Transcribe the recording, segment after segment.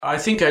I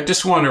think I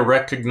just want to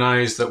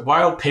recognize that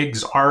wild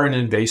pigs are an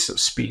invasive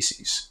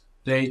species.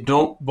 They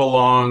don't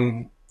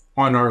belong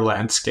on our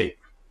landscape.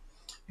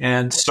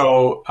 And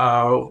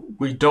so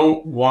we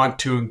don't want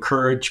to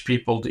encourage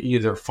people to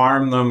either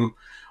farm them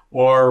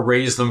or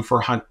raise them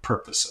for hunt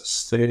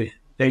purposes.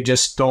 They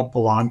just don't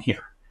belong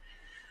here.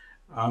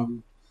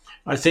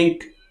 I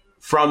think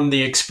from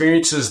the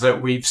experiences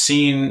that we've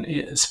seen,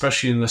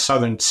 especially in the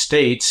southern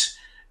states,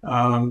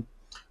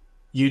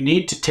 you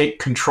need to take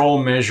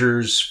control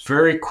measures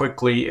very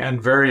quickly and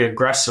very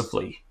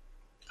aggressively.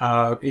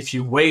 If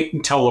you wait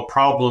until a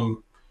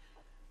problem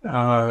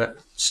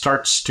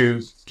starts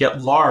to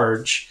get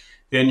large,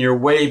 then you're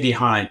way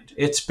behind.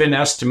 It's been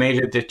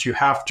estimated that you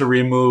have to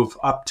remove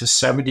up to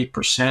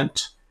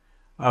 70%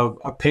 of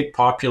a pig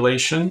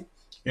population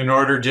in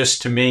order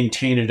just to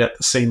maintain it at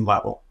the same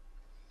level.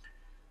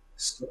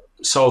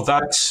 So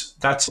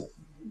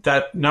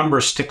that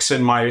number sticks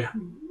in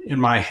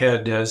my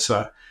head as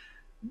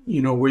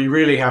we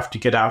really have to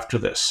get after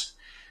this.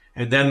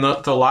 And then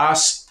the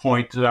last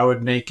point that I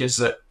would make is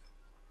that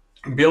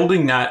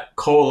building that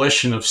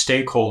coalition of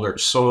stakeholders,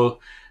 so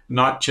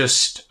not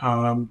just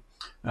government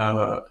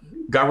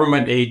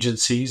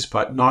agencies,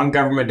 but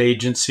non-government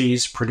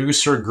agencies,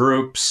 producer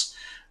groups,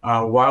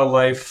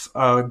 wildlife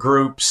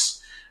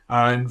groups,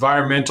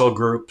 environmental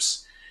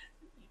groups.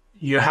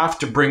 You have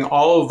to bring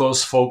all of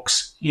those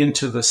folks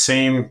into the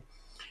same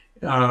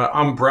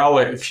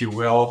umbrella, if you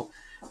will,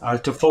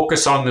 to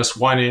focus on this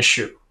one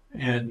issue.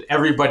 And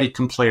everybody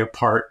can play a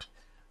part.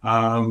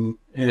 And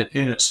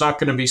it's not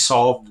going to be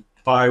solved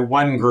by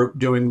one group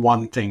doing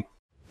one thing.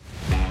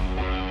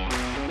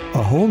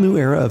 A whole new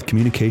era of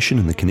communication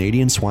in the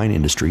Canadian swine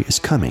industry is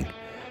coming.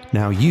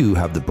 Now you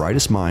have the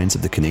brightest minds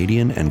of the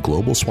Canadian and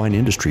global swine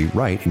industry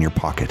right in your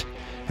pocket.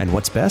 And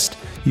what's best?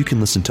 You can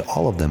listen to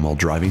all of them while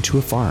driving to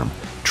a farm,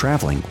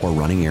 traveling, or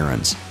running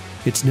errands.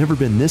 It's never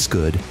been this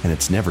good, and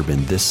it's never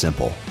been this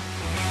simple.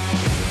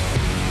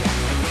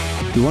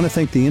 We want to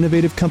thank the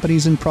innovative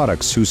companies and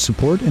products whose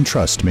support and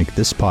trust make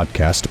this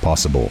podcast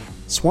possible.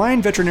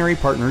 Swine Veterinary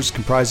Partners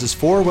comprises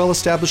 4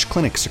 well-established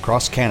clinics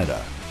across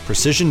Canada: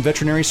 Precision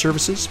Veterinary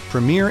Services,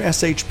 Premier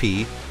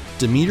SHP,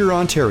 Demeter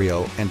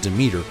Ontario, and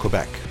Demeter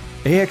Quebec.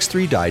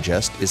 AX3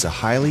 Digest is a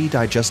highly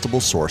digestible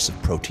source of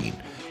protein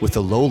with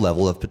a low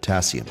level of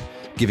potassium,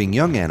 giving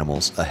young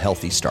animals a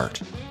healthy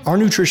start. Our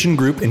nutrition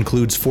group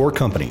includes 4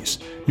 companies: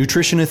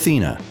 Nutrition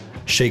Athena,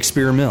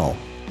 Shakespeare Mill,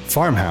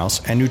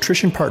 Farmhouse, and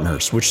Nutrition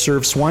Partners, which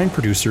serve swine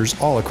producers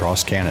all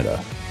across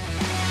Canada.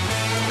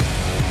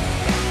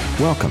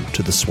 Welcome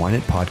to the Swine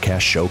It Podcast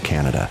Show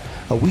Canada,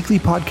 a weekly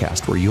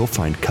podcast where you'll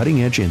find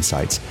cutting-edge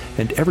insights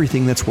and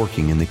everything that's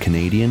working in the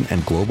Canadian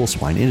and global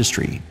swine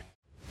industry.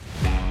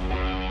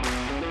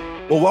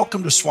 Well,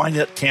 welcome to Swine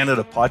It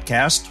Canada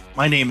podcast.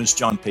 My name is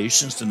John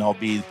Patience, and I'll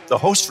be the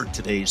host for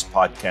today's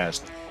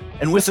podcast.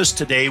 And with us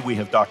today, we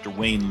have Dr.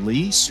 Wayne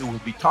Lease, who will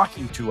be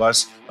talking to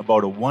us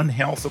about a One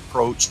Health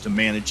approach to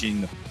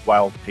managing the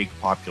wild pig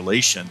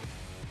population.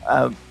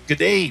 Good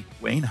day,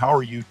 Wayne. How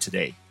are you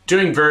today?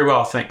 Doing very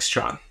well, thanks,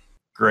 John.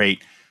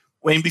 Great.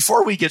 Wayne,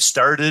 before we get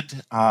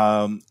started,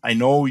 I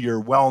know you're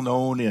well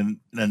known in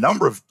a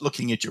number of,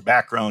 looking at your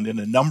background, in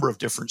a number of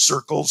different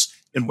circles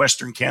in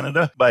Western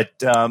Canada, but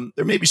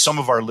there may be some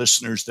of our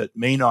listeners that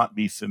may not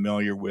be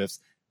familiar with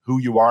who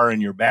you are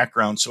and your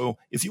background. So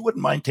if you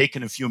wouldn't mind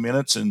taking a few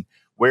minutes and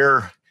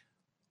where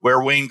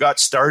Wayne got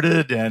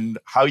started and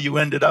how you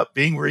ended up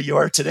being where you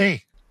are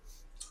today.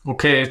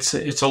 Okay,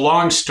 it's a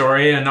long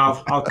story, and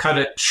I'll cut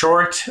it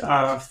short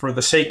for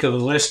the sake of the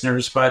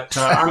listeners. But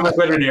I'm a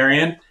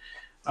veterinarian.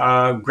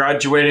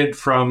 Graduated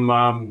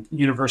from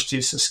University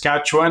of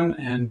Saskatchewan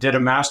and did a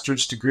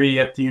master's degree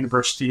at the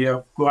University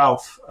of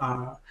Guelph,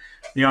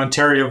 the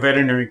Ontario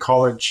Veterinary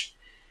College,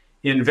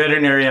 in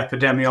veterinary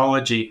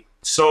epidemiology.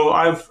 So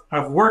I've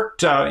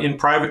worked in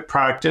private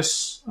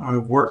practice.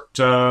 I've worked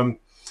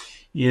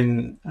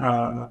in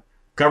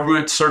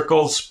government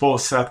circles,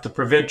 both at the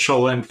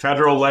provincial and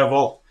federal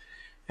level.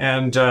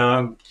 And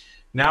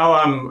now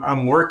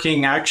I'm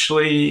working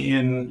actually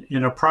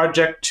in a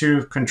project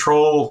to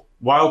control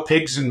wild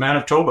pigs in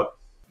Manitoba.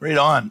 Right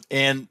on.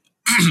 And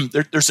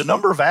there's a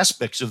number of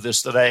aspects of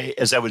this that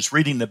as I was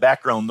reading the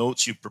background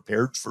notes you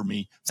prepared for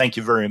me, thank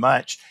you very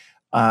much,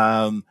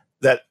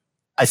 that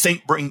I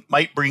think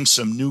might bring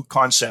some new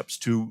concepts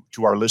to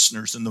our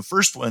listeners. And the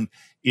first one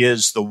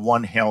is the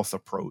One Health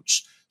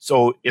approach.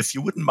 So if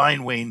you wouldn't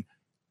mind, Wayne,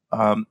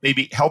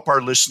 maybe help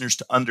our listeners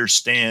to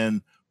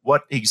understand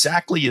what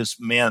exactly is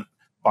meant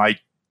by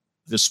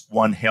this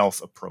One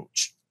Health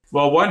approach.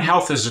 Well, One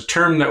Health is a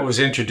term that was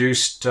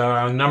introduced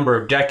a number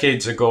of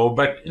decades ago,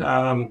 but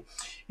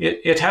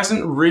it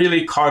hasn't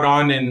really caught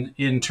on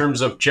in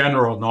terms of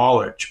general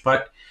knowledge.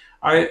 But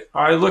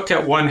I look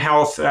at One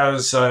Health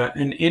as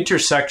an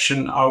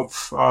intersection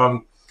of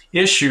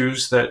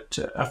issues that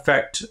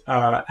affect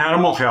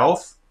animal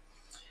health.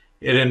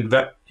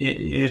 It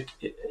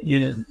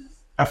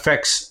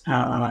affects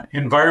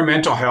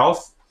environmental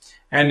health,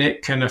 and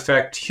it can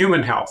affect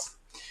human health.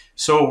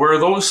 So where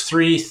those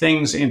three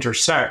things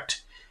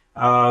intersect,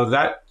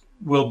 that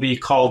will be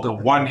called a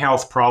One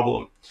Health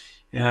problem.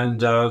 And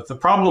the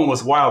problem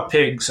with wild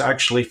pigs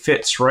actually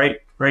fits right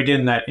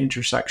in that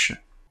intersection.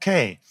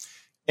 Okay.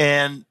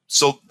 And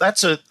so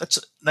that's a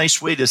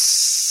nice way to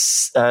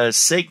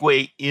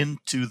segue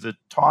into the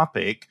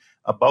topic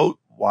about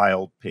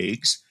wild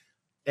pigs.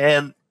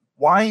 And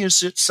why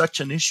is it such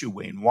an issue,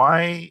 Wayne?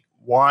 Why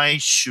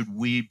should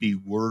we be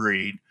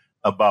worried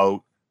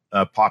about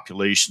a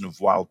population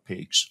of wild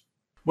pigs?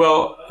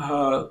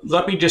 Well,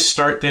 let me just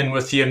start then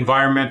with the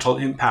environmental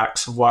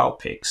impacts of wild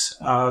pigs.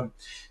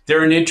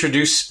 They're an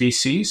introduced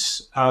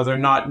species. They're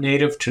not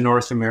native to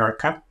North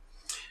America.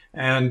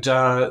 And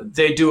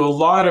they do a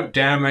lot of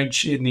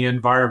damage in the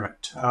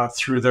environment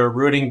through their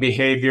rooting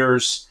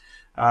behaviors,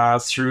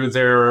 through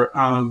their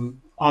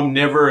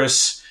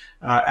omnivorous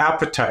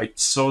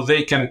appetites. So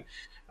they can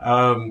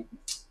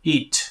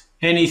eat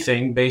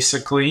anything,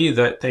 basically,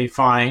 that they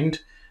find,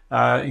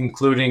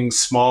 including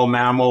small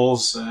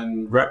mammals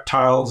and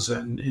reptiles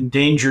and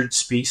endangered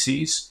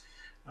species.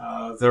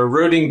 Their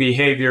rooting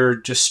behavior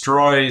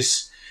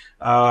destroys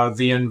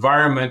the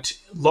environment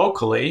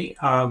locally,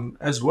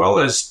 as well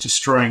as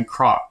destroying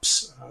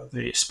crops.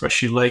 They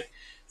especially like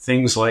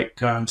things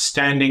like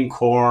standing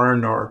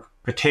corn or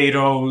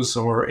potatoes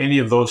or any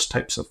of those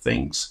types of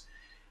things.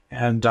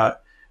 And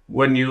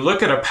when you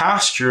look at a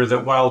pasture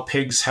that wild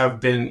pigs have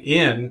been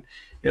in,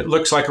 it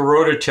looks like a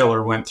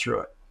rototiller went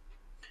through it.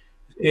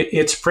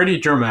 It's pretty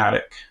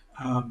dramatic.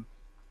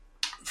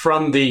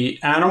 From the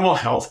animal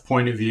health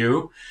point of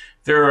view,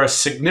 they're a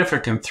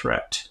significant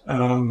threat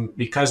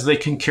because they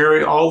can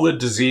carry all the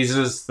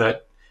diseases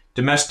that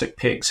domestic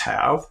pigs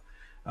have,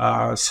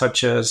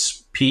 such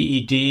as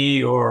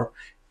PED or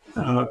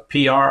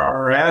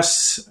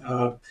PRRS.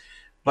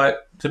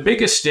 But the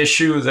biggest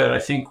issue that I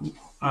think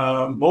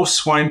most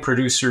swine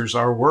producers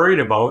are worried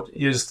about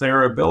is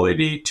their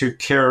ability to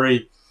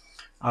carry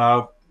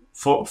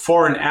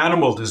foreign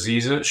animal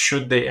diseases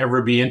should they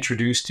ever be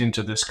introduced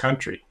into this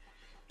country.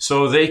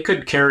 So they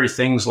could carry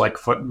things like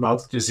foot and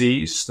mouth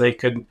disease. They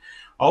could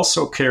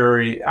also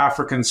carry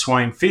African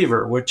swine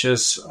fever, which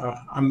is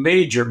a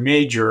major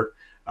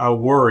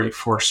worry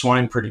for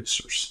swine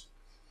producers.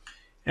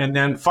 And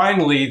then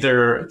finally,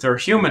 their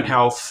human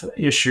health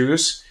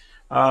issues.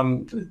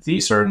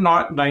 These are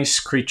not nice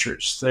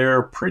creatures.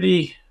 They're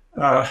pretty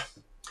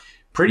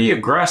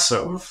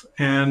aggressive,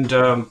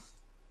 and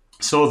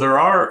so there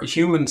are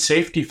human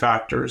safety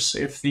factors.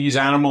 If these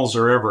animals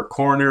are ever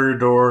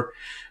cornered or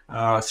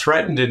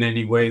threatened in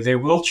any way, they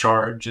will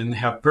charge and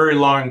have very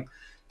long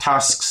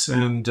tusks.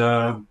 And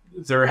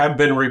there have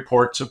been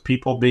reports of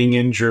people being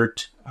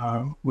injured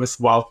with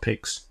wild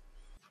pigs.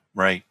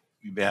 Right,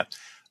 you bet.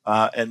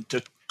 And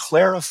to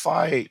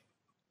clarify,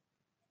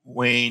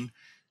 Wayne,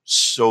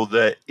 so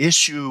the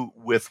issue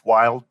with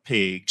wild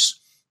pigs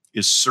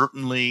is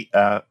certainly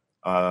a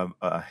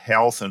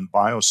health and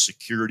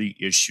biosecurity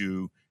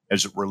issue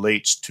as it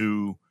relates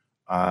to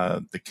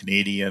the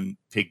Canadian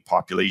pig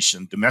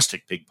population,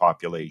 domestic pig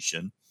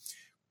population,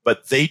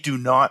 but they do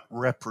not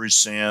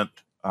represent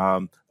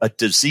a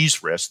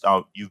disease risk.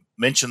 Now, you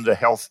mentioned the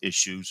health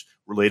issues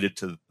related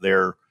to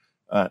their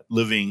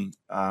living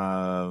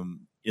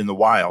in the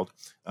wild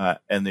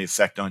and the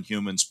effect on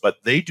humans,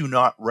 but they do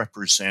not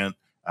represent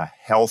a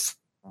health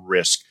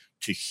risk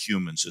to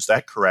humans. Is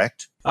that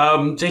correct?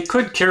 They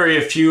could carry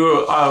a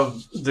few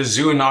of the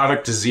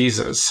zoonotic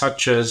diseases,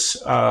 such as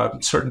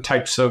certain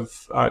types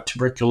of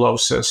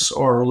tuberculosis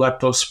or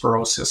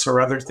leptospirosis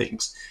or other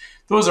things.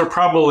 Those are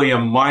probably a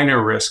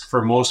minor risk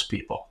for most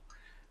people.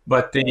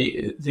 But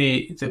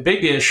the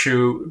big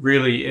issue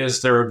really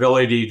is their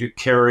ability to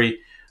carry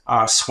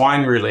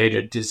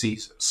swine-related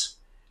diseases.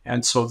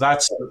 And so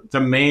that's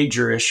the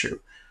major issue.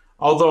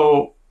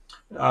 Although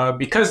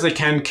because they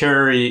can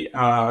carry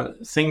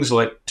things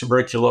like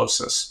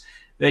tuberculosis,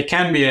 they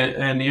can be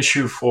an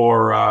issue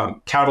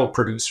for cattle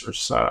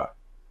producers,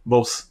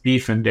 both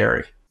beef and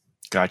dairy.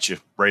 Gotcha.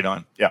 Right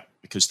on. Yeah,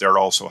 because they're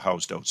also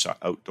housed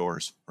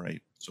outdoors,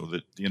 right? So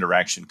that the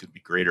interaction could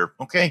be greater.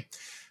 Okay.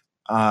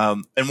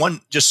 And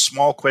one just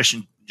small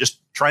question, just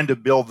trying to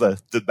build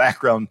the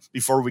background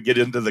before we get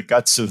into the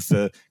guts of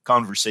the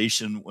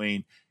conversation,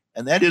 Wayne,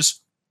 and that is,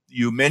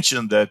 you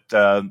mentioned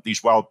that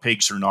these wild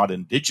pigs are not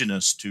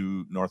indigenous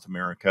to North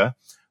America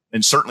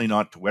and certainly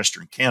not to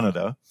Western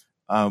Canada.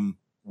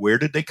 Where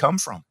did they come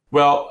from?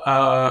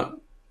 Well,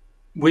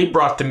 we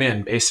brought them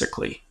in,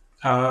 basically.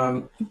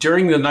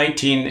 During the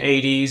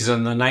 1980s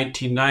and the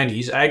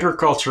 1990s,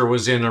 agriculture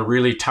was in a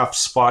really tough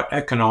spot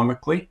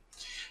economically.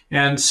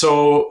 And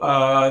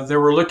so they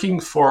were looking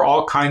for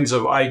all kinds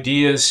of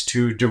ideas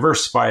to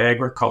diversify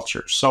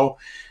agriculture. So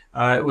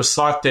it was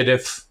thought that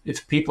if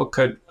people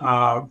could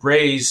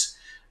raise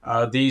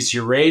these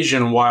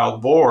Eurasian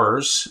wild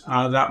boars,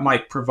 that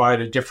might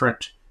provide a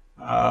different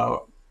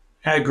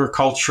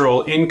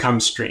agricultural income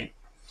stream.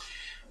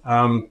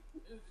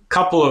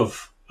 Couple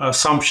of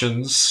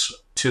assumptions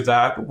to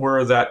that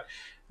were that,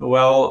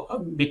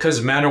 well,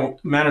 because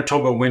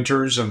Manitoba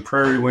winters and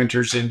prairie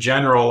winters in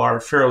general are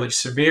fairly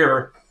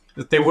severe,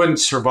 that they wouldn't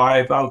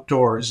survive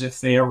outdoors if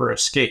they ever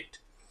escaped.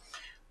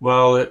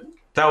 Well,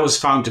 that was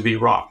found to be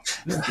wrong.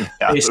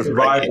 Yeah, They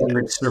survived, and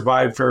they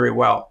survived very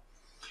well.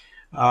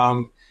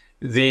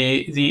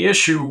 The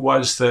issue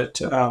was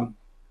that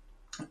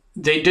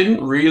they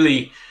didn't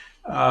really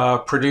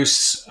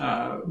produce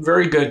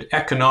very good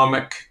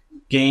economic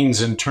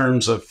gains in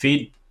terms of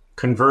feed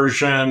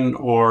conversion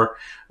or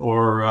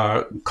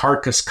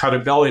carcass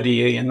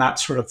cutability and that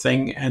sort of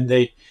thing, and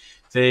they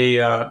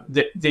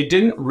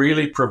didn't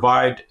really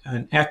provide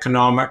an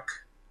economic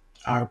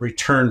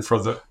return for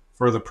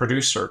the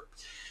producer.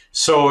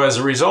 So as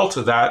a result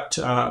of that,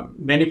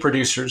 many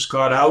producers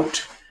got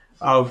out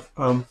of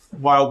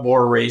wild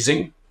boar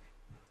raising.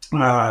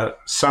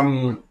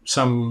 Some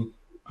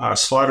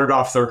slaughtered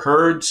off their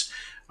herds.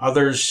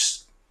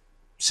 Others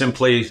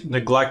simply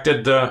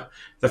neglected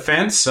the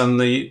fence, and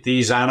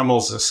these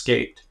animals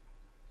escaped.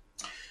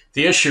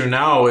 The issue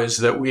now is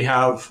that we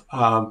have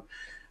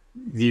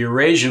the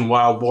Eurasian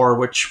wild boar,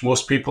 which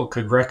most people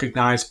could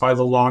recognize by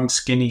the long,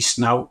 skinny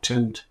snout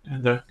and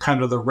the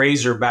kind of the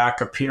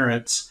razorback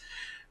appearance.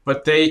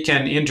 But they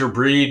can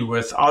interbreed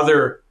with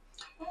other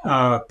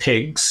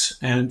pigs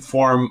and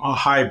form a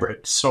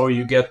hybrid. So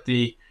you get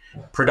the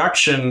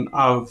production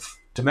of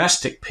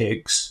domestic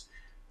pigs,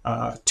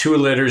 2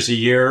 litters a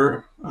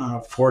year,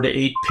 4 to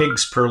 8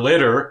 pigs per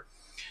litter,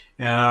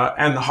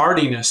 and the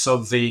hardiness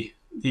of the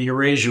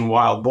Eurasian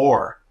wild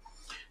boar.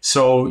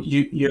 So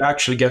you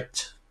actually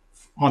get,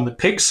 on the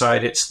pig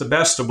side, it's the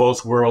best of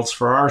both worlds.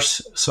 For our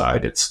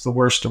side, it's the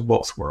worst of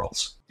both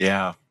worlds.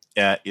 Yeah,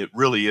 it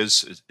really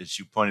is, as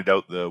you pointed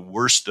out, the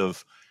worst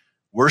of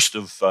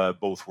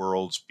both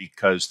worlds,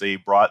 because they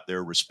brought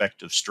their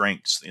respective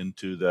strengths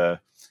into the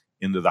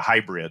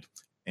hybrid,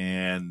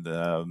 and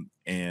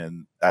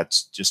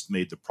that's just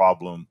made the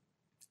problem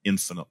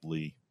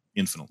infinitely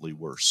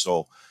worse.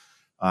 So,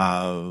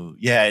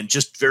 and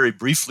just very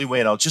briefly,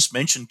 Wayne, I'll just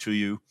mention to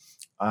you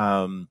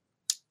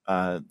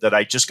that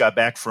I just got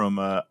back from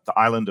the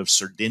island of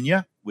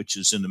Sardinia, which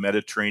is in the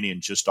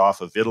Mediterranean just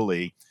off of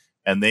Italy,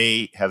 and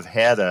they have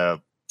had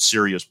a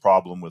serious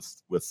problem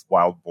with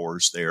wild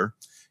boars there.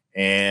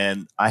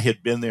 And I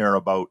had been there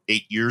about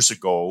 8 years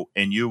ago,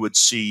 and you would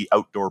see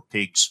outdoor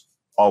pigs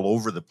all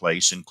over the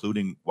place,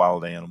 including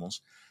wild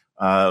animals.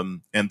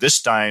 And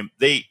this time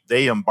they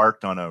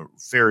embarked on a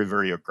very,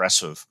 very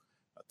aggressive,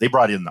 they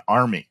brought in the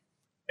army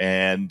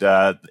and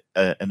a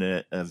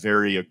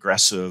very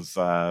aggressive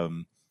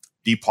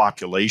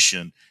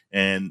depopulation.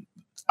 And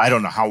I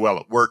don't know how well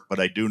it worked, but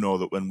I do know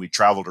that when we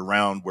traveled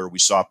around where we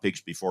saw pigs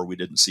before, we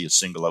didn't see a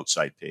single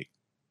outside pig,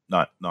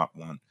 not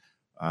one.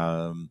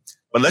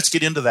 But let's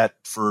get into that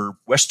for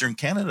Western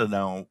Canada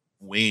now,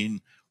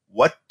 Wayne.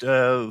 What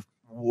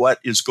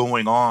is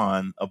going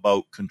on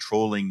about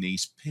controlling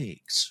these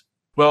pigs?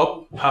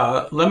 Well,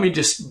 let me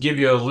just give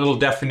you a little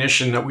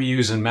definition that we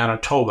use in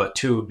Manitoba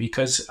too,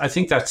 because I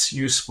think that's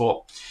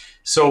useful.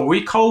 So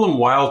we call them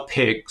wild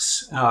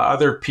pigs.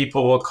 Other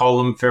people will call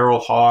them feral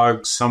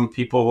hogs. Some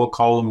people will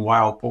call them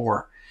wild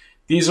boar.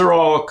 These are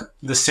all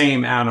the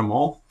same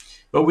animal,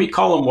 but we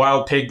call them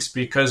wild pigs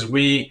because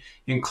we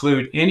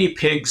include any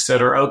pigs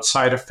that are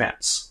outside a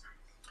fence.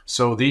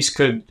 So these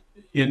could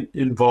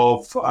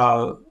involve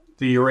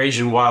the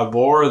Eurasian wild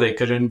boar. They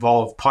could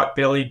involve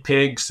pot-bellied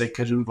pigs. They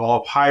could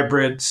involve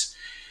hybrids.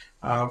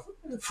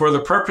 For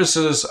the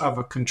purposes of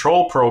a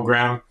control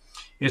program,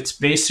 it's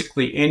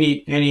basically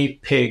any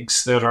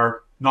pigs that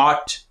are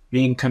not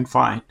being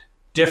confined.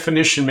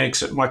 Definition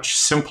makes it much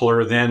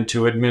simpler than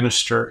to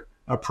administer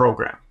a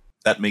program.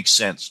 That makes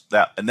sense.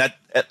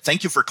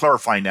 Thank you for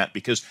clarifying that,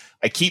 because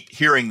I keep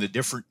hearing the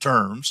different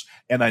terms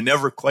and I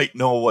never quite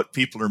know what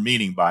people are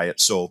meaning by it.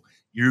 So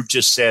you've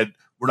just said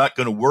we're not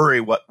going to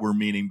worry what we're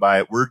meaning by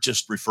it. We're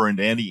just referring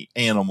to any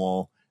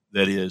animal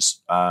that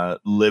is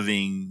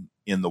living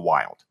in the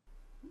wild.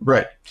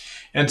 Right.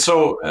 And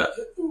so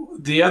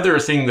the other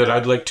thing that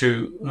I'd like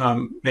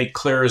to make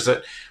clear is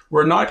that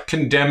we're not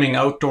condemning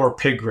outdoor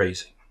pig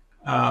raising.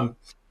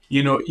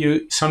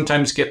 You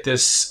sometimes get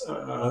this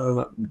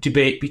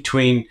debate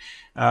between,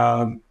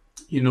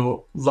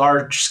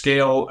 large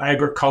scale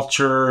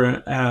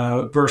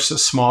agriculture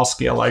versus small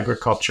scale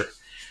agriculture.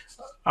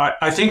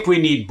 I think we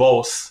need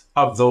both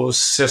of those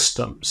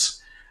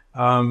systems.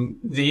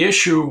 The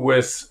issue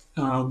with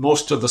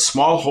most of the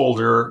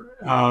smallholder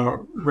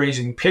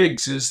raising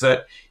pigs is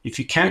that if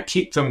you can't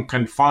keep them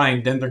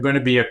confined, then they're going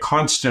to be a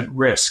constant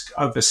risk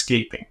of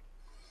escaping.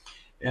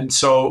 And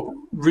so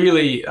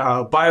really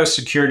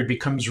biosecurity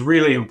becomes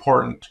really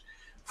important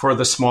for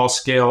the small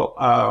scale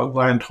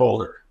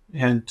landholder.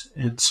 And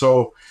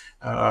so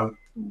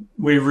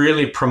we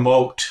really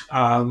promote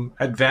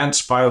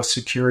advanced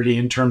biosecurity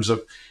in terms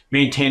of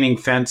maintaining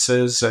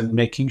fences and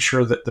making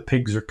sure that the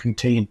pigs are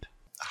contained.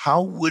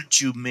 How would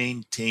you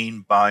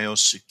maintain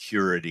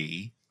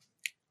biosecurity,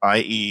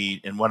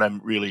 i.e., and what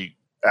I'm really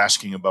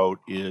asking about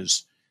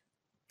is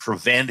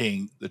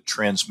preventing the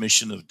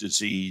transmission of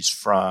disease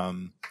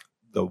from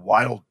the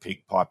wild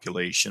pig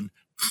population,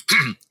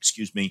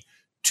 excuse me,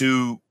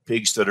 to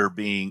pigs that are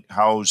being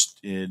housed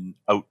in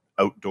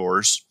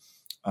outdoors,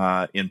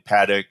 in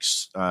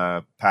paddocks,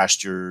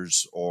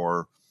 pastures,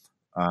 or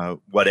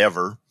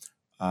whatever.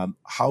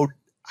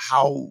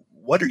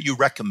 what are you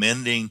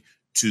recommending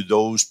to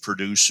those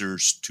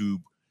producers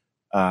to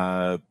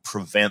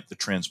prevent the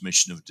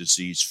transmission of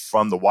disease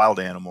from the wild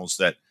animals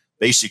that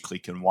basically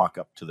can walk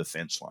up to the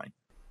fence line?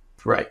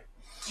 Right.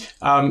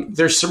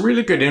 There's some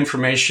really good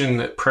information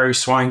that Prairie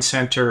Swine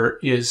Center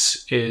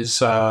is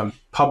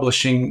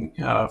publishing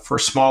for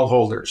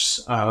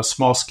smallholders,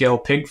 small-scale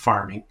pig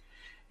farming.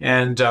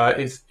 And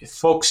if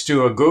folks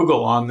do a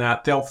Google on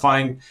that, they'll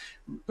find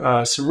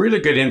some really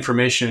good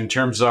information in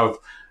terms of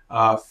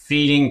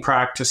feeding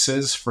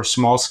practices for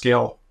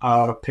small-scale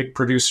pig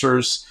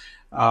producers,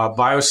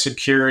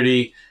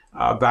 biosecurity,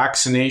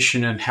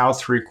 vaccination, and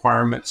health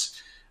requirements.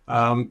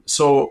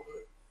 So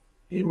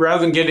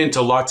rather than get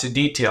into lots of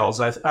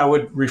details, I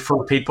would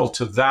refer people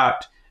to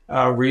that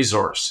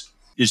resource.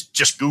 Is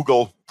just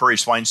Google Prairie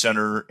Swine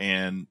Center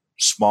and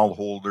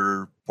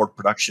smallholder pork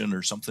production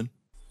or something?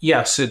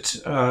 Yes, it's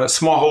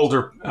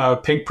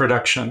smallholder pig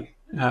production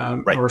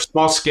or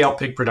small-scale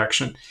pig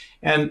production,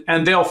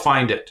 and they'll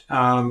find it.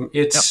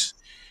 It's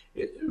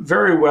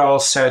very well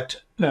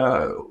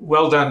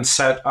done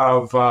set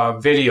of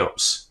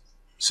videos.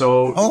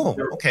 So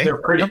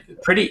they're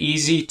pretty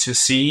easy to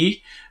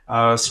see.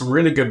 Some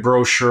really good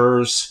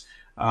brochures,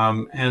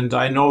 and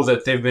I know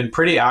that they've been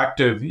pretty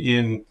active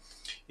in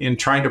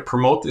trying to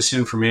promote this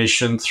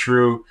information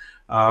through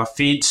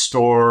feed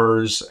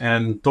stores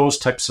and those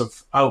types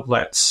of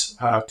outlets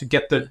to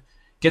get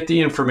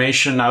the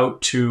information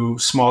out to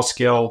small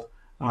scale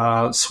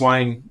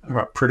swine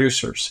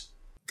producers.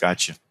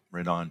 Gotcha.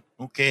 Right on.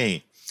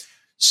 Okay,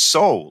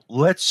 so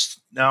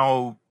let's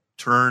now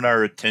turn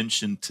our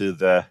attention to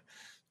the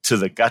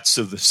guts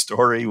of the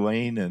story,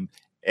 Wayne,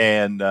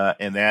 and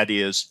that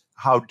is,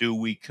 how do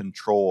we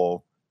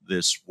control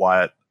this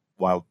wild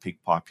pig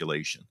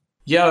population?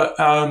 Yeah,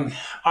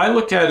 I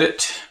look at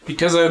it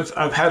because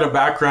I've had a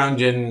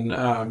background in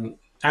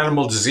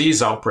animal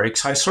disease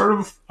outbreaks. I sort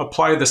of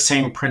apply the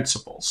same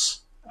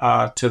principles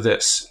to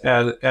this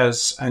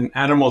as an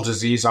animal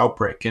disease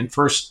outbreak. And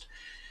first,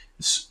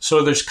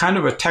 so there's kind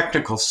of a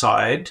technical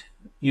side,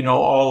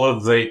 all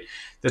of the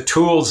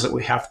tools that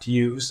we have to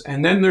use,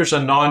 and then there's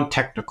a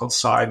non-technical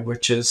side,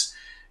 which is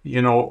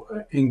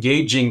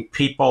engaging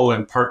people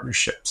and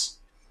partnerships.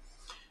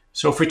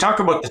 So if we talk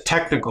about the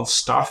technical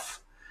stuff,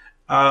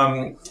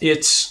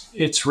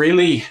 it's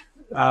really,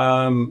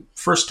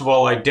 first of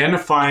all,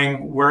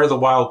 identifying where the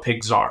wild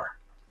pigs are.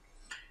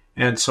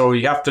 And so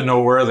you have to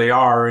know where they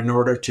are in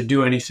order to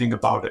do anything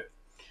about it.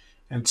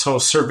 And so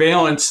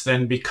surveillance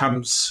then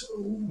becomes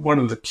one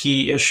of the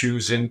key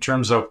issues in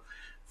terms of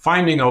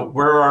finding out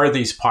where are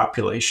these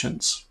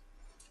populations.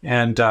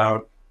 And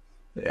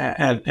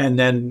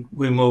then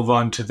we move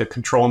on to the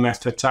control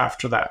methods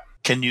after that.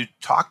 Can you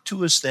talk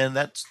to us then?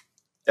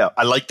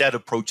 I like that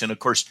approach. And of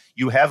course,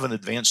 you have an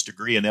advanced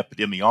degree in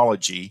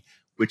epidemiology,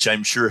 which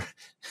I'm sure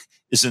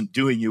isn't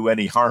doing you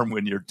any harm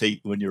when you're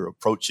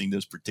approaching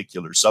this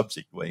particular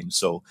subject, Wayne.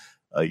 So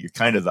you're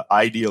kind of the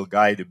ideal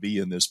guy to be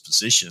in this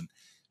position.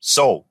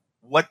 So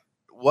what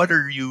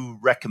are you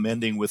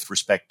recommending with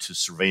respect to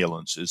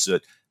surveillance? Is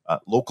it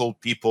local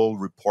people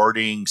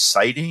reporting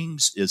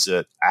sightings? Is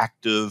it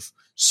active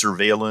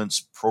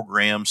surveillance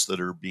programs that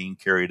are being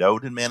carried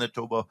out in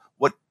Manitoba?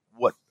 What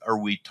are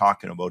we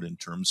talking about in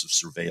terms of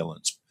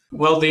surveillance?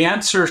 Well, the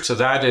answer to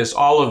that is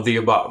all of the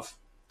above.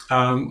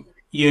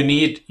 You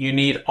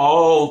need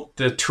all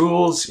the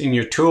tools in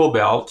your tool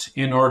belt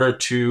in order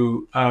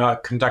to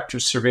conduct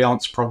your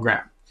surveillance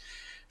program.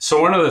 So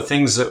one of the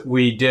things that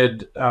we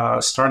did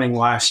starting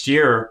last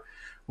year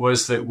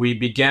was that we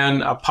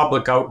began a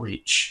public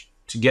outreach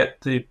to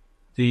get the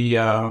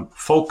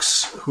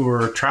folks who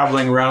are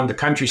traveling around the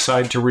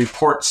countryside to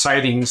report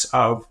sightings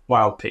of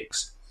wild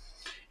pigs.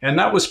 And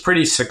that was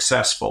pretty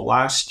successful.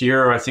 Last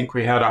year, I think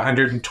we had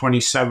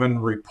 127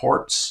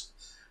 reports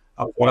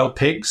of wild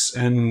pigs,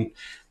 and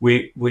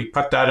we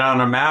put that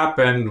on a map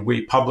and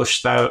we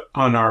published that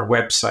on our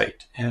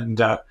website. And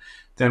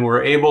then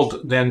we're able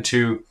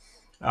to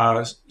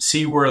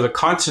see where the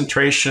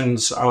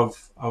concentrations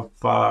of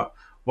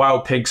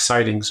wild pig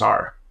sightings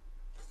are.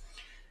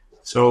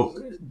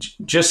 So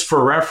just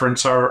for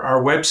reference, our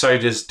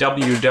website is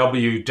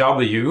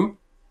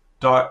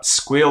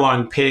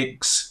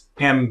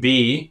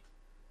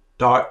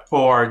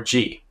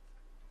www.squealonpigsmb.org.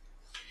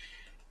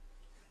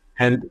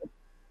 And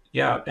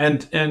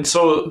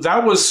so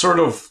that was sort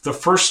of the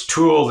first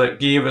tool that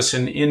gave us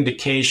an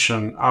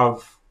indication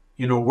of,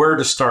 where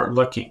to start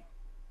looking.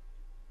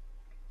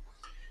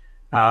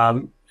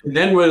 Then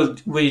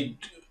we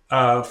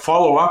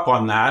follow up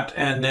on that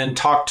and then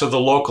talk to the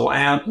local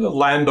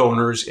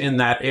landowners in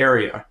that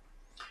area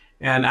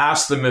and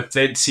ask them if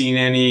they'd seen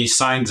any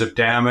signs of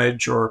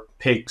damage or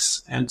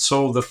pigs. And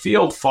so the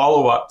field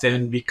follow-up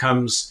then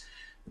becomes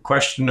a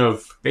question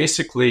of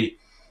basically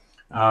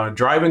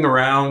driving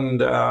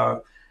around,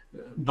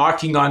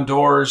 knocking on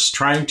doors,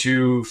 trying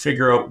to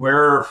figure out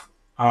where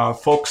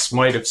folks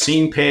might have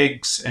seen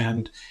pigs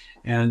and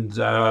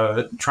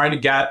trying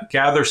to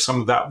gather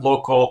some of that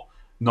local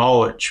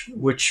knowledge,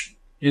 which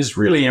is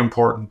really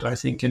important, I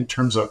think, in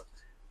terms of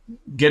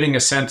getting a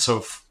sense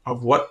of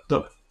what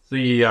the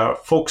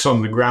folks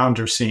on the ground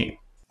are seeing.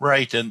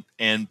 Right,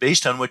 and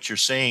based on what you're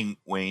saying,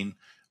 Wayne,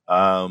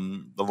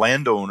 the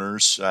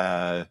landowners,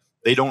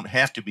 they don't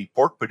have to be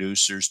pork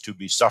producers to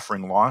be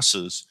suffering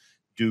losses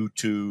due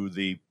to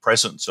the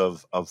presence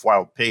of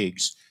wild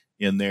pigs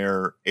in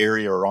their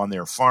area or on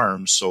their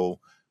farms. So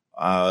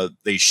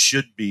they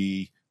should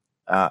be,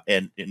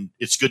 and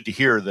it's good to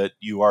hear that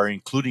you are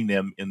including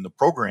them in the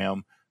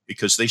program,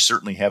 because they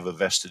certainly have a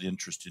vested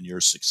interest in your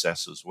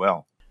success as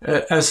well.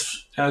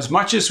 As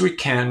much as we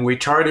can, we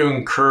try to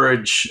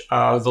encourage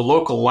the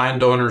local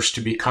landowners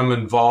to become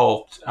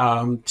involved,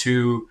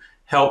 to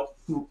help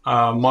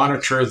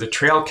monitor the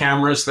trail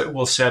cameras that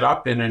we'll set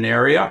up in an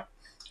area,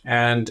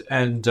 and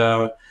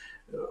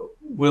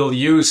we'll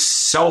use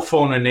cell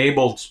phone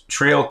enabled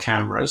trail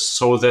cameras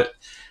so that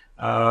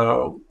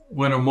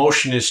when a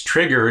motion is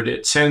triggered,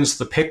 it sends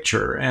the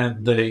picture,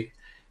 and the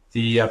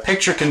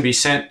picture can be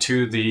sent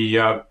to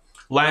the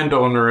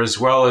landowner as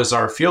well as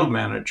our field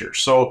manager.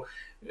 So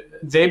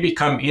they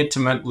become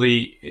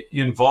intimately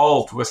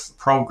involved with the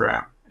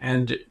program,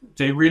 and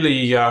they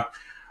really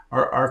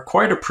are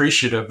quite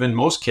appreciative in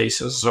most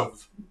cases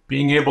of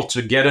being able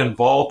to get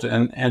involved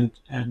and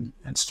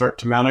start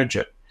to manage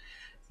it.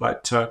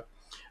 But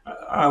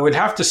I would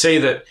have to say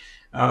that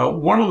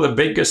one of the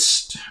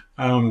biggest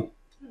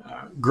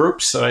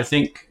groups that I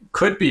think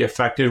could be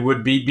affected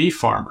would be beef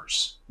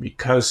farmers,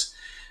 because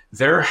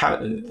they've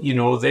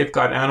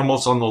got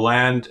animals on the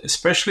land,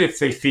 especially if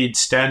they feed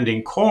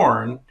standing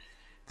corn.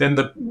 Then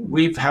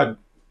we've had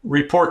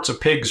reports of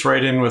pigs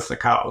right in with the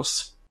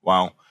cows.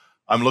 Wow.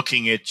 I'm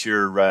looking at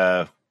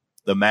your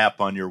the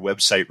map on your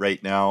website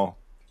right now.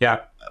 Yeah.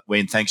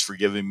 Wayne, thanks for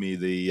giving me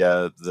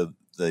the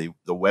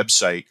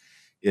website.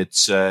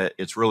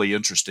 It's really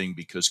interesting,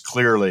 because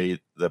clearly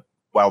the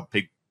wild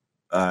pig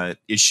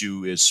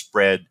issue is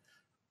spread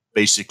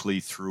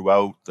basically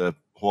throughout the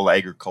whole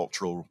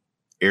agricultural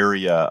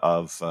area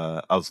of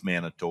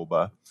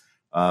Manitoba.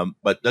 But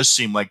it does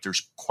seem like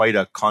there's quite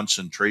a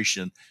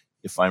concentration,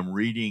 if I'm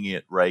reading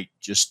it right,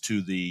 just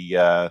to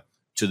the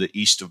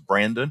east of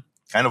Brandon,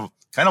 kind of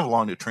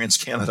along the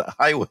Trans-Canada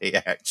Highway,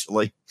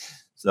 actually.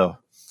 So,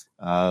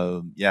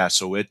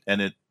 so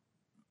it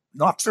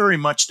not very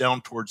much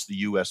down towards the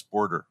U.S.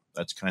 border.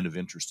 That's kind of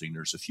interesting.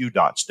 There's a few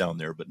dots down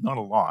there, but not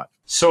a lot.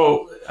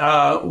 So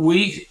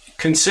we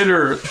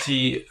consider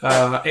the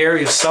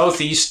area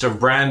southeast of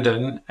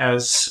Brandon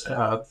as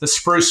the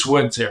Spruce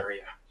Woods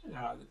area.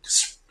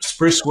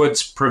 Spruce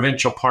Woods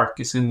Provincial Park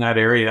is in that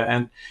area,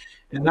 and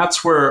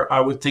that's where I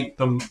would think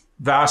the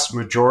vast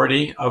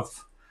majority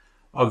of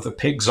the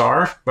pigs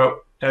are.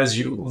 But as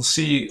you will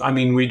see, I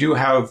mean, we do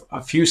have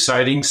a few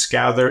sightings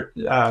scattered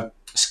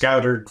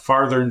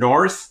farther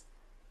north,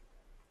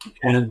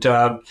 and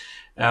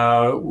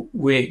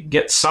we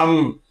get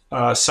some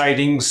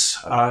sightings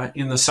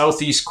in the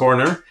southeast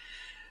corner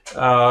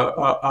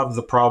of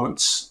the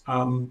province.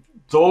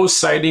 Those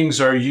sightings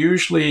are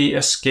usually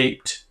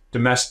escaped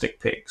domestic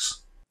pigs.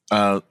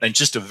 And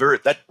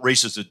that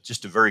raises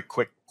just a very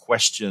quick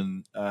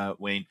question,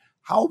 Wayne.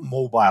 How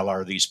mobile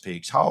are these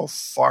pigs? How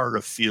far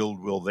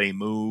afield will they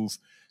move?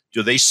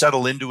 Do they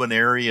settle into an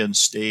area and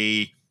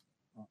stay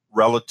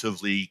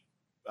relatively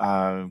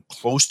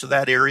close to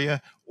that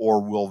area,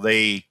 or will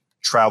they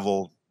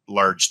travel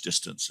large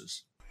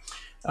distances?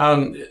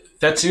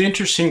 That's an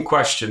interesting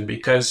question,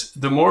 because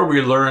the more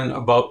we learn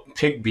about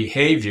pig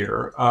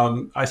behavior,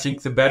 I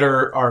think the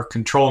better our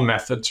control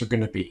methods are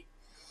going to be.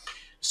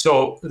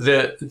 So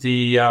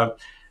the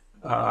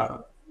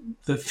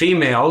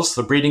females,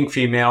 the breeding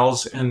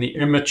females, and the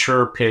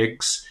immature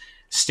pigs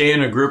stay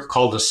in a group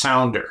called a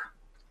sounder,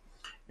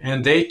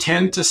 and they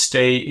tend to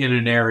stay in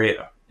an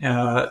area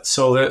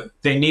so that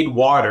they need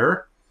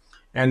water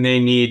and they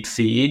need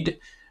feed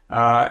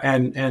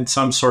and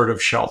some sort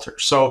of shelter.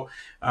 So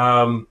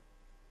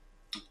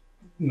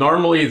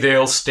normally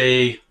they'll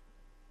stay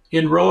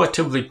in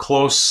relatively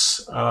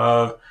close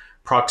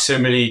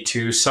proximity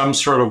to some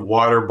sort of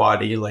water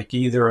body, like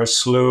either a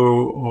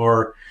slough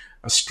or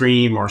a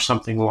stream or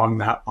something along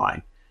that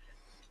line.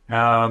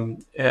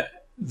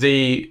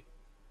 The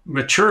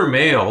mature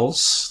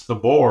males, the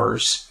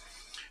boars,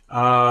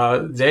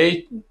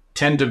 they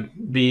tend to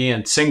be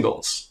in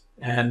singles,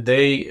 and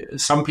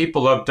some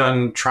people have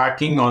done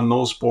tracking on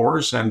those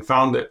boars and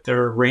found that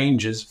their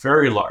range is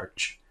very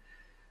large.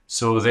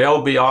 So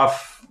they'll be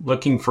off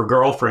looking for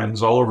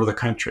girlfriends all over the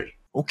country.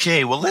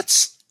 Okay, well,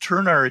 let's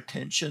turn our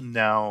attention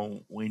now,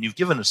 when you've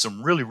given us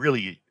some really,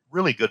 really,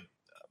 really good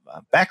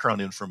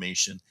background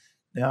information.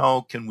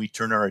 Now, can we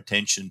turn our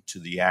attention to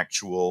the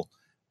actual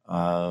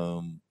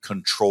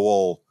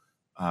control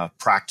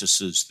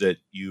practices that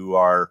you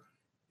are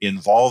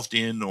involved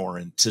in or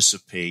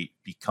anticipate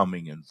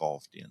becoming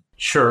involved in?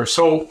 Sure.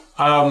 So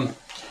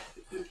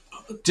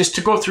just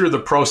to go through the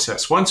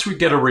process, once we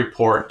get a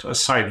report, a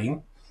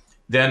sighting,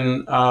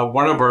 then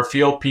one of our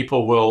field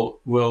people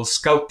will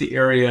scout the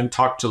area and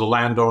talk to the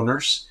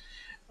landowners.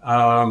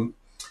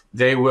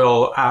 They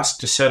will ask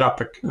to set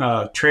up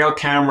a trail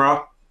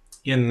camera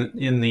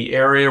in the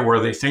area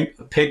where they think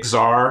the pigs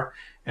are,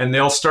 and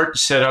they'll start to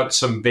set out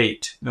some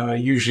bait.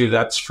 Usually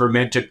that's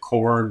fermented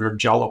corn or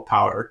jello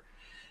powder.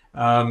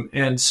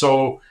 And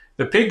so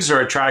the pigs are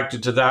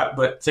attracted to that,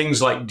 but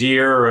things like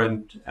deer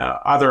and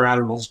other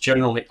animals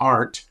generally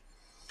aren't.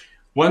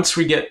 Once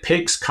we get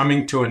pigs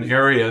coming to an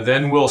area,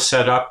 then we'll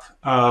set up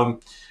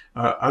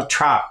a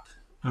trap.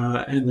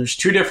 And there's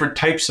two different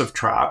types of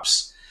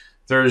traps.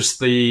 There's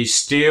the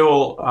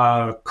steel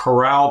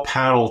corral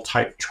panel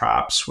type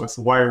traps with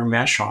wire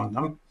mesh on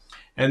them,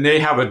 and they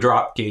have a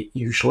drop gate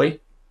usually.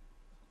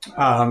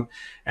 And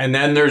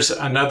then there's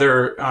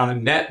another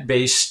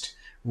net-based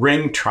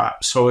ring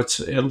trap. So it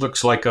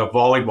looks like a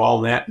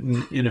volleyball net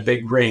in a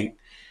big ring.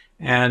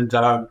 And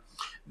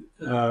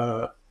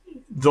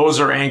those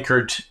are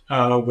anchored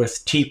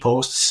with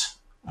T-posts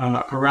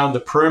around the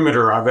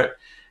perimeter of it.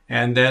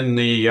 And then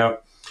the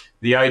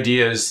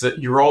idea is that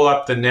you roll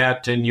up the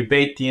net and you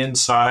bait the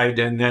inside.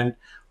 And then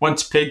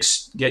once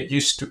pigs get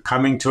used to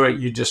coming to it,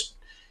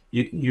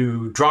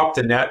 you drop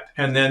the net,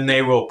 and then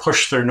they will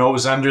push their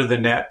nose under the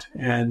net,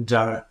 and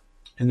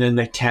then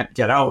they can't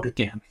get out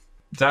again.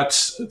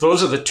 Those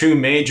are the two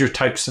major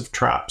types of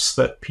traps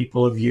that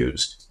people have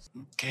used.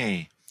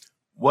 Okay.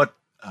 What,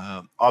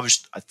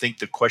 obviously, I think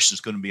the question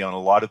is going to be on a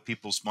lot of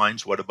people's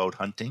minds. What about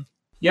hunting?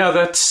 Yeah,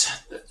 that's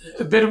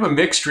a bit of a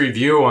mixed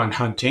review on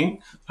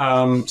hunting.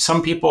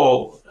 Some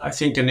people, I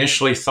think,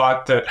 initially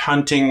thought that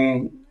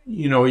hunting,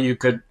 you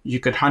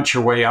could hunt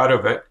your way out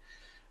of it.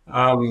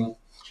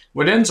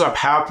 What ends up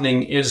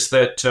happening is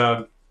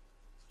that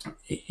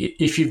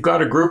if you've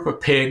got a group of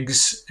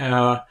pigs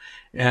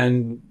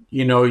and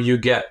you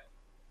get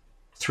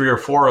 3 or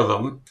 4 of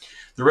them,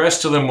 the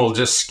rest of them will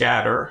just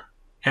scatter,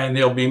 and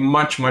they'll be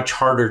much, much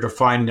harder to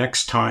find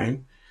next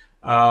time.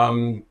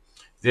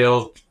 They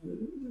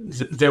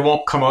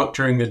won't come out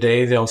during the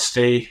day. They'll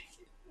stay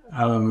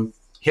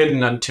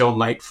hidden until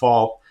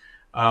nightfall.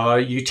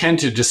 You tend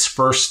to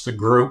disperse the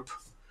group,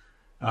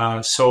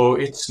 so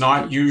it's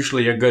not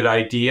usually a good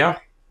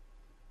idea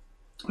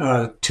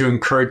to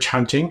encourage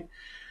hunting.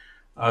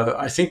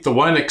 I think the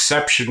one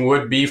exception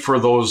would be for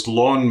those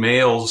lone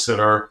males that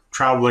are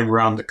traveling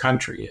around the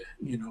country.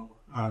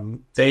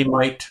 They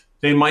might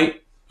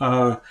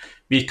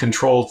be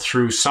controlled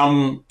through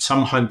some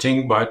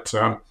hunting, but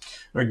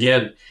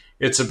again,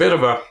 it's a bit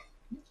of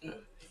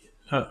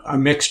a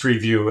mixed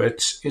review.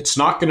 It's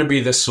not going to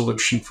be the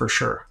solution for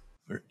sure.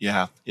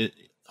 Yeah,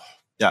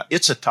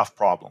 it's a tough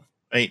problem.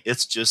 I mean,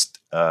 it's just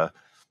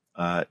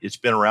it's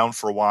been around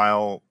for a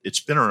while. It's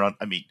been around.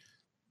 I mean,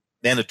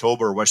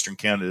 Manitoba or Western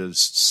Canada is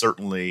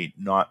certainly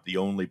not the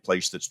only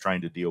place that's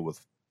trying to deal with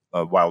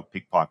wild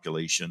pig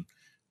population.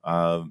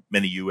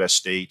 Many U.S.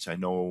 states, I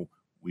know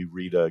we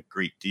read a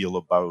great deal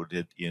about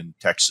it in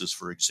Texas,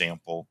 for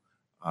example,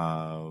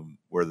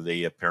 where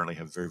they apparently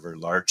have very, very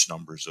large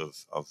numbers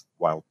of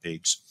wild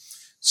pigs.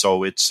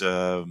 So it's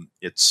a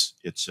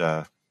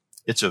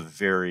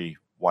very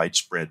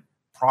widespread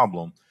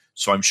problem.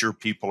 So I'm sure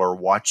people are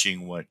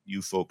watching what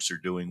you folks are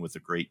doing with a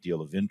great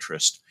deal of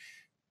interest.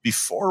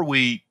 Before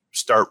we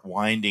start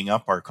winding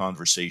up our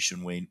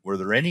conversation, Wayne, were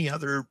there any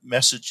other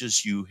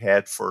messages you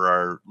had for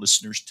our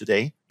listeners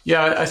today?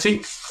 Yeah, I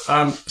think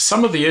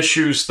some of the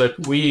issues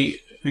that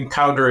we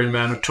encounter in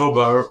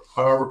Manitoba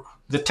are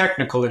the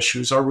technical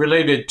issues are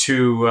related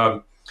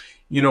to,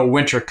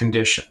 winter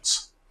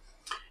conditions.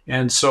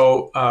 And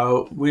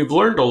so we've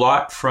learned a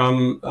lot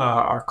from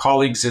our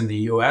colleagues in the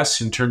U.S.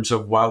 in terms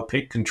of wild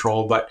pig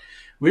control, but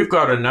we've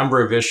got a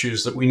number of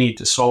issues that we need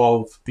to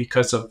solve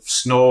because of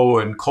snow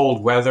and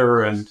cold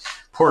weather and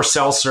poor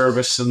cell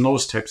service and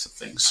those types of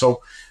things.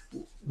 So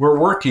we're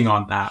working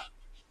on that.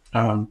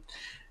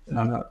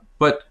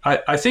 But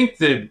I think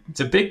the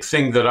big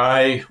thing that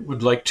I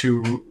would like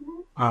to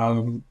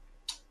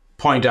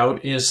point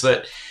out is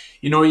that,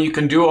 you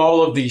can do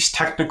all of these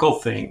technical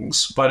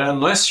things, but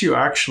unless you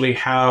actually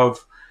have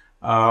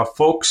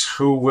folks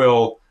who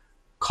will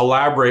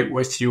collaborate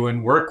with you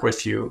and work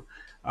with you,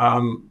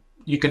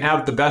 you can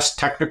have the best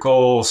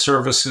technical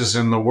services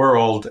in the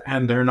world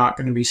and they're not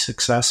going to be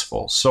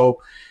successful.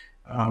 So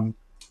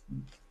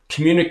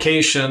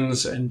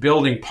communications and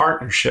building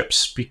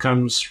partnerships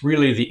becomes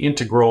really the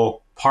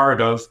integral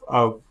part of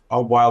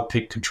a wild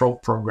pig control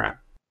program.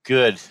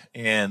 Good.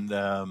 And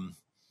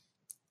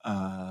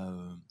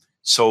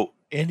so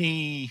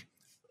any,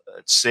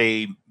 let's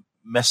say,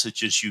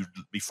 messages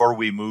before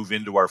we move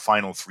into our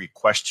final 3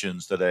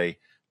 questions that I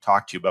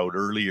talked to you about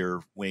earlier,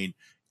 Wayne,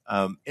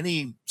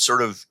 any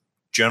sort of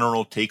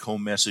general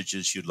take-home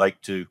messages you'd like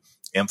to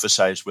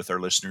emphasize with our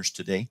listeners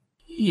today?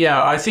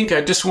 Yeah, I think I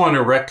just want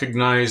to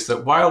recognize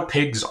that wild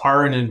pigs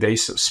are an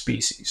invasive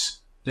species.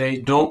 They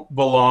don't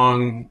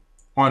belong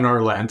on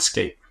our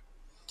landscape.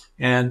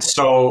 And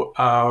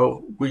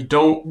so we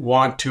don't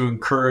want to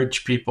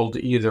encourage people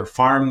to either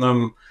farm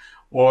them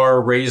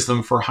or raise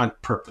them for hunt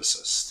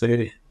purposes.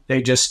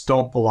 They just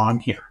don't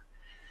belong here.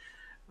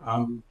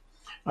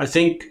 I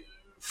think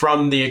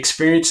from the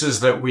experiences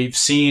that we've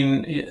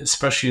seen,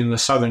 especially in the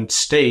southern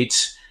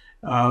states,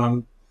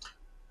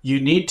 you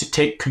need to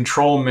take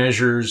control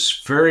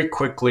measures very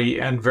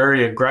quickly and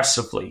very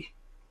aggressively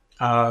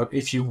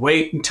if you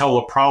wait until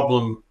a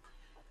problem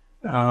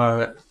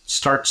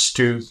starts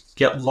to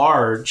get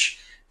large,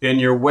 then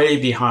you're way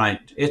behind.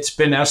 It's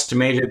been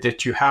estimated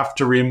that you have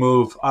to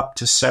remove up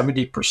to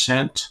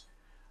 70%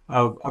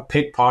 of a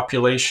pig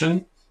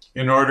population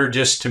in order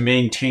just to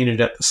maintain it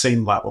at the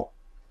same level.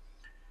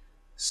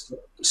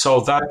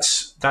 So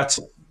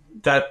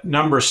that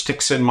number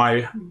sticks in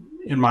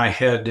my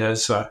head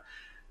as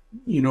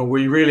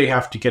we really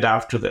have to get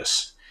after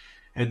this.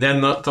 And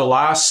then the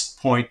last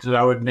point that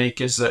I would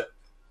make is that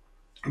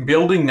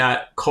building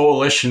that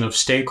coalition of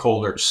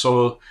stakeholders,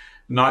 so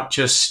not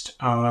just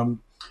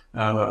government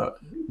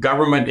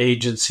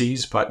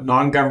agencies, but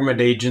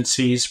non-government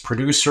agencies,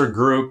 producer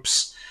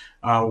groups,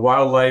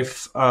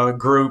 wildlife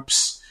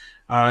groups,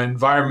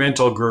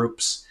 environmental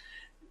groups.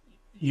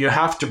 You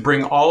have to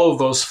bring all of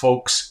those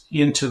folks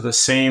into the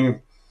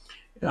same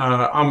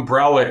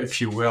umbrella, if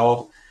you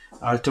will,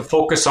 to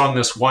focus on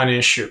this one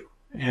issue.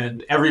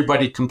 And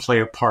everybody can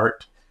play a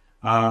part.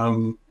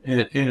 And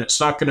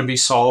it's not going to be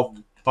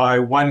solved by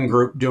one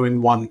group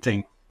doing one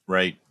thing.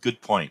 Right.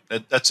 Good point.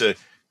 That's a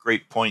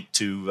great point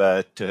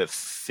to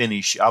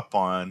finish up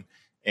on.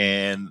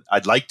 And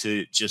I'd like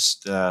to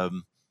just,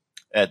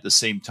 at the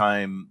same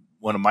time,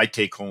 one of my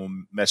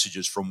take-home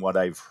messages from what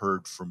I've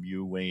heard from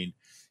you, Wayne,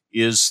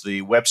 is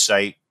the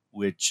website,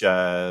 which,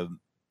 as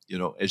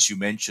you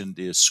mentioned,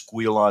 is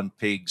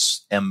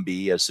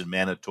squealonpigsmb, as in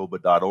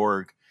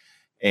Manitoba.org.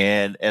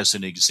 And as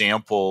an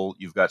example,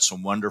 you've got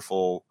some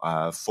wonderful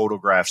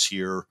photographs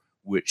here,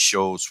 which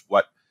shows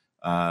what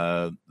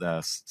the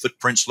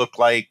footprints look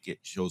like. It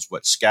shows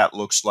what scat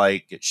looks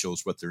like. It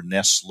shows what their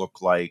nests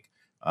look like,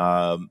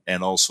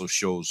 and also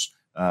shows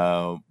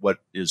what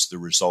is the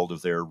result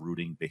of their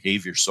rooting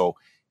behavior. So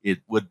it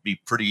would be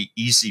pretty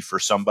easy for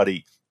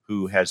somebody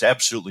who has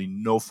absolutely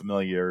no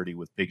familiarity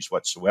with pigs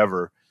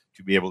whatsoever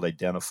to be able to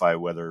identify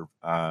whether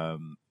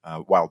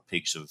wild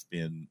pigs have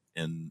been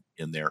in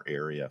their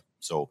area.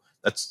 So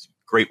that's a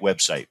great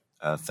website.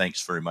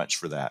 Thanks very much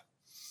for that.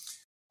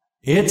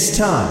 It's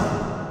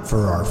time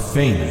for our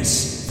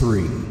famous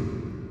three.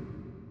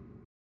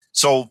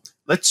 So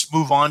let's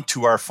move on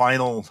to our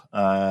final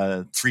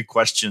three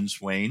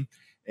questions, Wayne.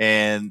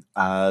 And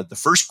the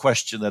first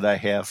question that I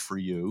have for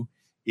you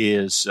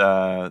is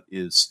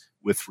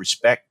with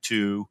respect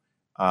to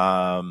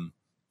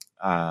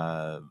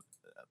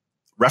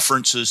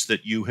references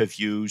that you have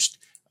used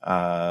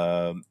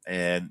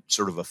and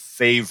sort of a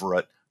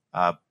favorite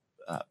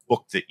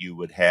book that you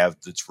would have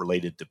that's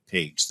related to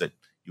pigs that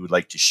you would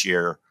like to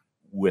share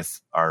with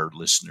our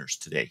listeners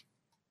today.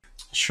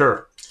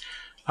 Sure.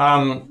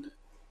 When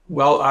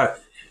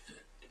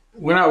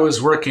I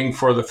was working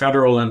for the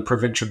federal and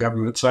provincial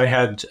governments, I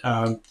had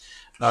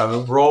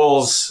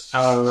roles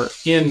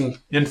in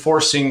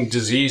enforcing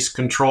disease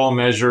control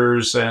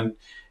measures and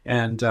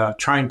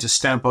trying to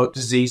stamp out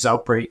disease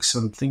outbreaks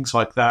and things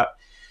like that.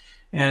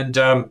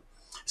 And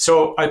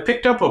so I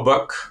picked up a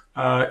book.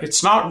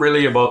 It's not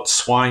really about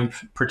swine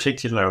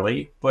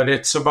particularly, but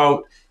it's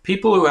about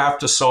people who have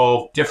to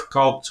solve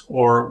difficult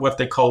or what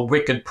they call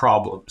wicked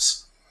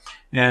problems.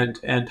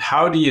 And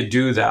how do you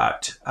do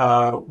that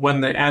when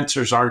the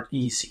answers aren't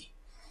easy?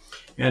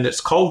 And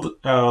it's called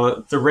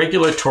The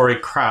Regulatory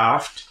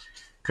Craft,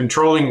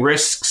 Controlling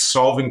Risks,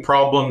 Solving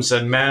Problems,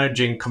 and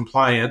Managing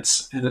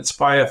Compliance. And it's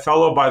by a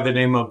fellow by the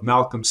name of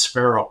Malcolm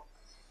Sparrow.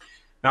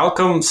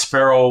 Malcolm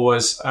Sparrow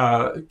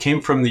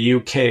came from the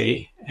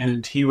UK,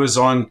 and he was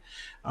on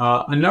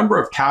a number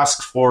of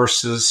task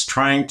forces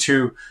trying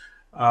to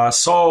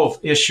solve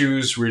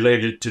issues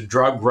related to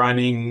drug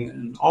running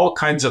and all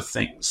kinds of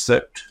things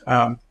that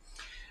are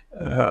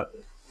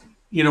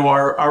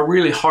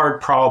really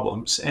hard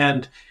problems.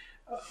 And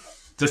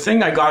the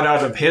thing I got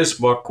out of his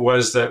book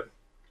was that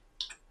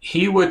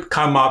he would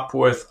come up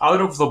with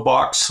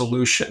out-of-the-box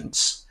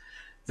solutions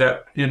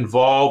that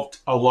involved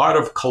a lot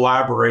of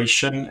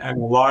collaboration and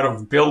a lot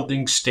of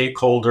building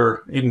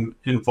stakeholder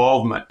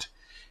involvement.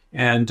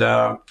 And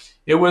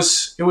it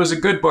was a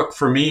good book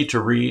for me to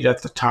read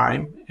at the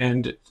time,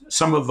 and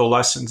some of the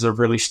lessons have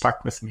really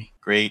stuck with me.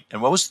 Great. And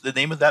what was the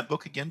name of that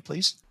book again,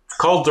 please? It's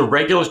called The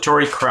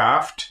Regulatory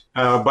Craft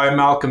by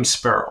Malcolm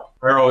Sparrow.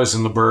 Sparrow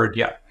isn't the bird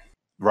yet.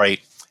 Right.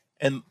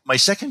 And my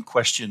second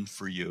question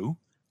for you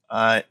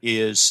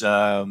is,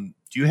 do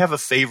you have a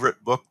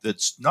favorite book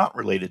that's not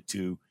related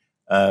to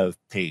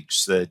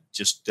pigs? That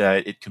just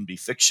it can be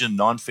fiction,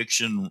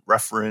 nonfiction,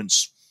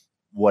 reference,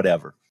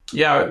 whatever.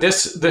 Yeah,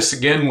 this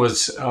again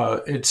was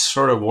it's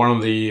sort of one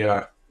of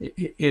the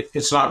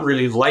it's not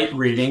really light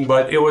reading,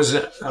 but it was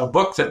a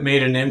book that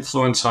made an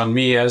influence on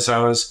me as I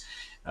was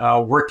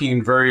working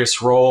in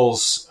various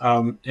roles,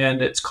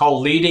 and it's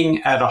called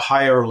Leading at a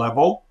Higher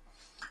Level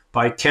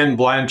by Ken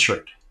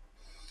Blanchard.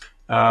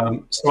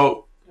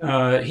 So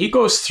he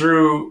goes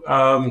through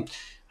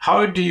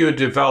how do you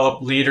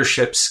develop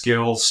leadership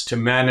skills to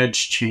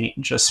manage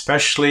change,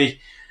 especially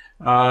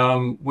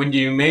when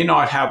you may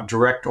not have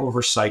direct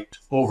oversight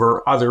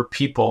over other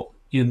people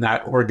in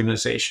that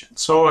organization.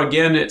 So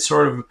again, it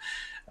sort of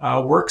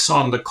works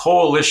on the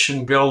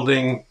coalition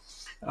building,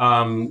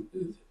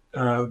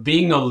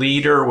 being a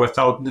leader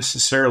without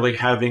necessarily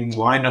having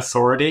line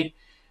authority.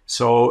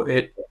 So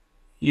it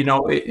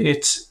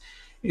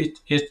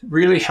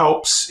really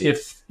helps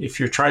if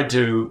you're trying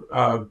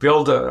to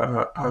build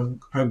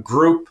a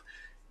group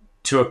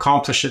to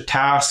accomplish a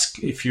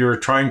task, if you're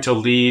trying to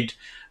lead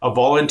a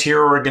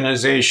volunteer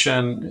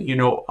organization,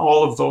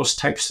 all of those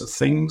types of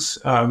things.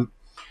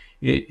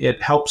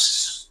 It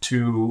helps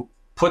to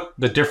put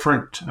the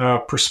different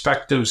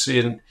perspectives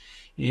in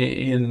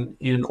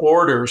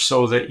order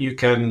so that you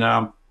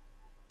can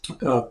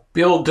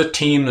build a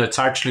team that's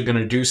actually going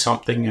to do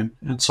something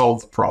and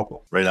solve the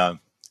problem. Right on.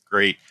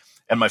 Great.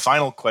 And my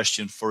final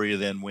question for you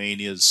then, Wayne,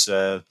 is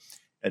a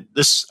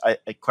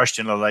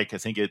question I like. I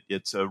think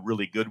it's a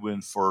really good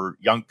one for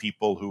young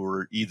people who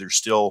are either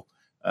still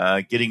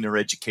getting their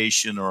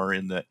education or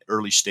in the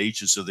early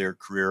stages of their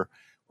career.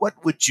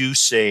 What would you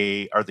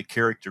say are the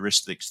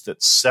characteristics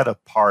that set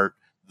apart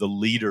the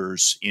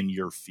leaders in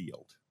your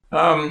field?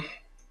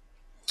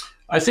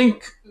 I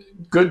think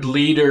good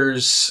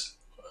leaders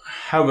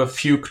have a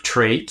few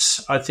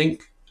traits. I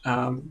think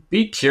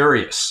be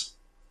curious.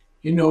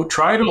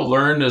 Try to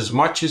learn as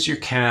much as you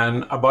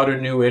can about a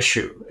new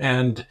issue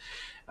and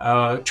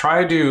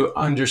try to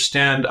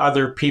understand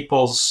other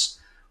people's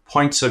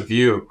points of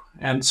view.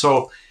 And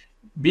so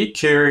be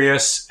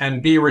curious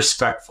and be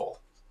respectful.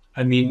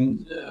 I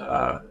mean,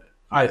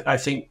 I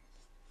think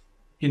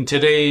in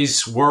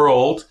today's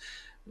world,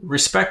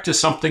 respect is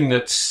something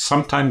that's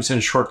sometimes in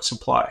short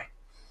supply.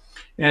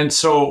 And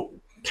so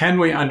can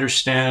we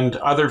understand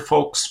other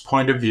folks'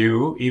 point of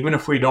view, even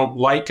if we don't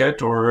like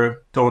it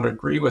or don't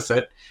agree with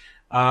it,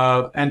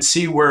 and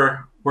see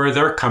where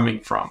they're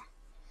coming from?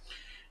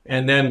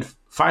 And then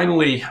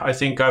finally, I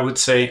think I would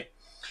say,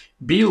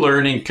 be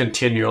learning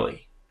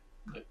continually.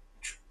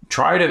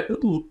 Try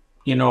to,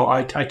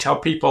 I tell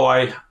people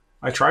I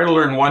try to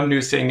learn one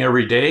new thing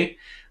every day,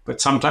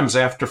 but sometimes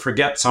I have to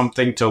forget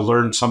something to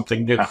learn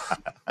something new.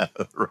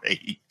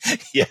 Right.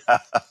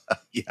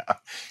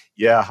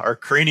 Yeah. Our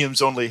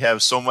craniums only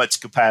have so much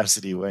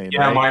capacity, Wayne.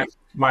 Yeah, right?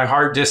 my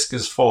hard disk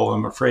is full,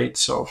 I'm afraid.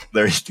 So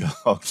there you go.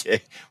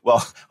 Okay.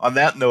 Well, on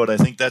that note, I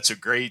think that's a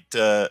great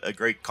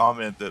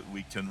comment that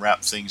we can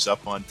wrap things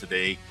up on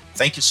today.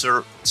 Thank you,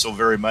 sir, so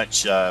very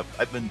much.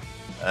 I've been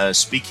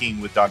speaking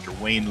with Dr.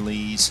 Wayne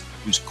Lees,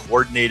 who's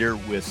coordinator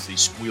with the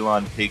Squeal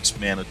on Pigs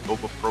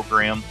Manitoba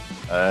program,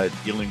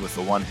 dealing with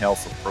the One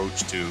Health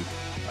approach to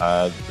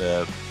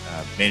the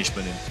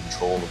management and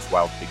control of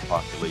wild pig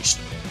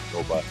population in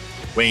Manitoba.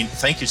 Wayne,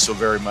 thank you so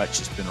very much.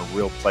 It's been a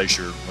real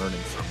pleasure learning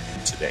from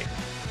you today.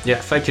 Yeah,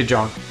 thank you,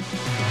 John.